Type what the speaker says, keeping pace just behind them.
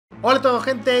Hola a todos,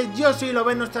 gente, yo soy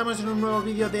Lobezno, estamos en un nuevo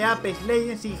vídeo de Apex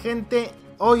Legends y, gente,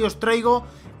 hoy os traigo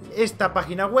esta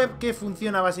página web que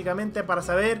funciona básicamente para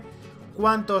saber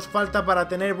cuánto os falta para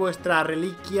tener vuestra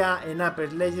reliquia en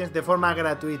Apex Legends de forma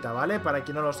gratuita, ¿vale? Para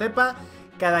quien no lo sepa,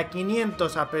 cada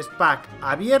 500 Apex Pack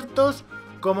abiertos,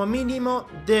 como mínimo,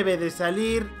 debe de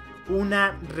salir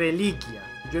una reliquia.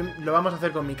 Lo vamos a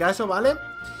hacer con mi caso, ¿vale?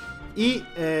 Y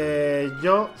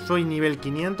yo soy nivel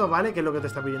 500, ¿vale? Que es lo que te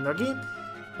está pidiendo aquí.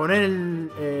 Poner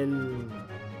el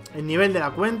nivel de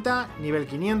la cuenta, nivel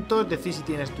 500, decir si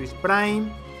tienes Twitch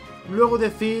Prime, luego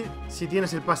decir si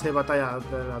tienes el pase de batalla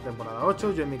de la temporada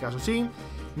 8, yo en mi caso sí.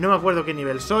 No me acuerdo qué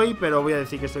nivel soy, pero voy a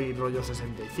decir que soy rollo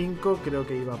 65, creo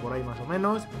que iba por ahí más o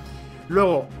menos.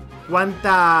 Luego,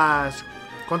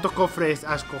 ¿cuántos cofres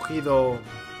has cogido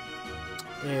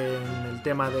en el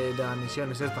tema de las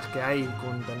misiones estas que hay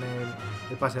con tener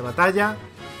el pase de batalla?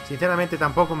 Sinceramente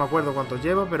tampoco me acuerdo cuántos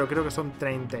llevo, pero creo que son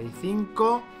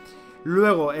 35.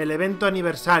 Luego, el evento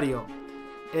aniversario.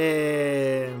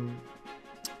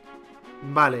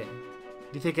 Vale.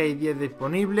 Dice que hay 10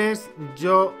 disponibles.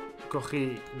 Yo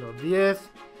cogí los 10.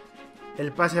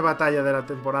 El pase de batalla de la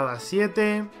temporada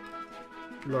 7.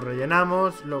 Lo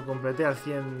rellenamos. Lo completé al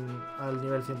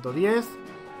nivel 110.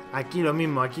 Aquí lo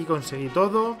mismo, aquí conseguí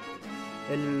todo.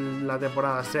 En la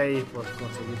temporada 6 pues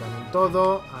conseguí también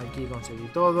todo. Aquí conseguí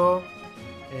todo.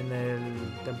 En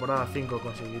la temporada 5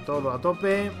 conseguí todo a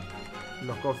tope.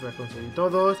 Los cofres conseguí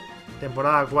todos.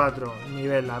 Temporada 4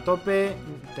 nivel a tope.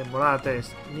 Temporada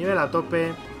 3 nivel a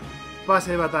tope.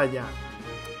 Pase de batalla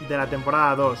de la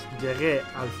temporada 2 llegué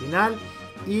al final.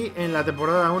 Y en la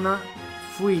temporada 1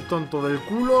 fui tonto del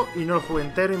culo y no lo jugué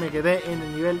entero y me quedé en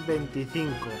el nivel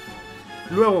 25.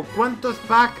 Luego, ¿cuántos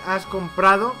packs has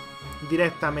comprado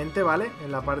directamente, vale?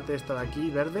 En la parte esta de aquí,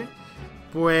 verde.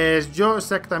 Pues yo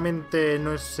exactamente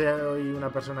no soy una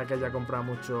persona que haya comprado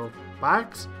muchos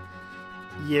packs.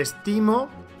 Y estimo,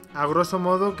 a grosso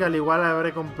modo, que al igual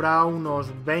habré comprado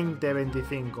unos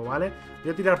 20-25, ¿vale?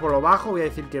 Voy a tirar por lo bajo, voy a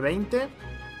decir que 20.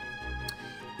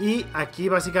 Y aquí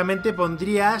básicamente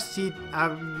pondría si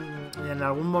en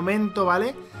algún momento,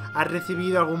 ¿vale? Has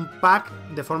recibido algún pack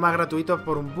de forma gratuita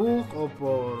por un bug o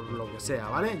por lo que sea,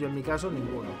 ¿vale? Yo en mi caso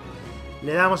ninguno.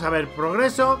 Le damos a ver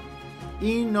progreso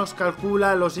y nos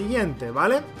calcula lo siguiente,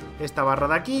 ¿vale? Esta barra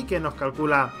de aquí que nos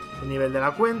calcula el nivel de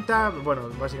la cuenta. Bueno,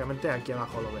 básicamente aquí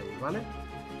abajo lo veis, ¿vale?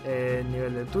 El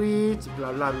nivel de Twitch,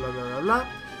 bla, bla, bla, bla, bla, bla.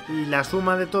 Y la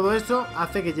suma de todo eso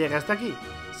hace que llegue hasta aquí.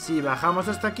 Si bajamos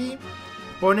hasta aquí,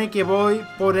 pone que voy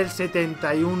por el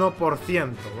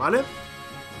 71%, ¿vale?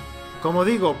 Como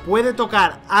digo, puede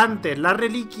tocar antes la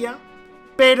reliquia,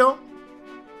 pero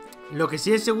lo que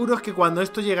sí es seguro es que cuando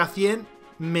esto llegue a 100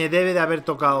 me debe de haber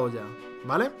tocado ya,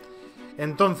 ¿vale?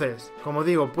 Entonces, como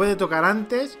digo, puede tocar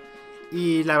antes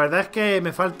y la verdad es que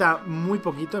me falta muy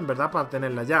poquito, en verdad, para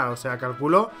tenerla ya. O sea,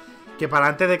 calculo que para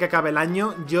antes de que acabe el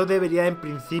año yo debería, en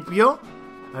principio,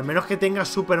 al menos que tenga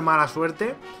súper mala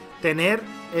suerte, tener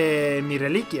mi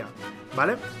reliquia,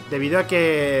 ¿vale? Debido a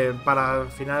que para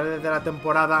finales de la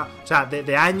temporada, o sea,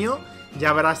 de año, ya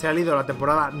habrá salido la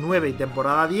temporada 9 y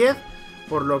temporada 10,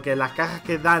 por lo que las cajas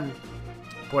que dan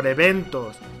por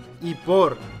eventos y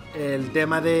por el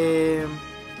tema de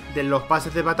los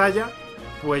pases de batalla,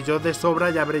 pues yo de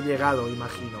sobra ya habré llegado,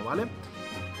 imagino, ¿vale?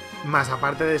 Más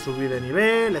aparte de subir de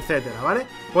nivel, etcétera, ¿vale?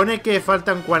 Pone que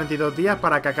faltan 42 días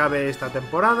para que acabe esta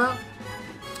temporada.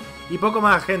 Y poco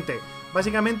más, gente.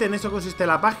 Básicamente en eso consiste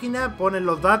la página. Ponen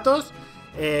los datos.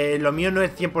 Lo mío no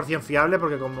es 100% fiable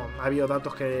porque como ha habido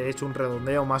datos que he hecho un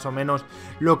redondeo más o menos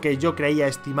lo que yo creía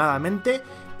estimadamente.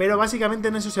 Pero básicamente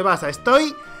en eso se basa.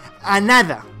 Estoy a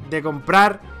nada de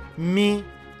comprar mi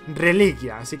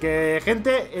reliquia. Así que,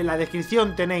 gente, en la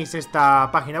descripción tenéis esta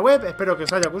página web. Espero que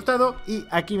os haya gustado y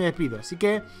aquí me despido. Así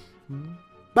que,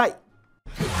 bye.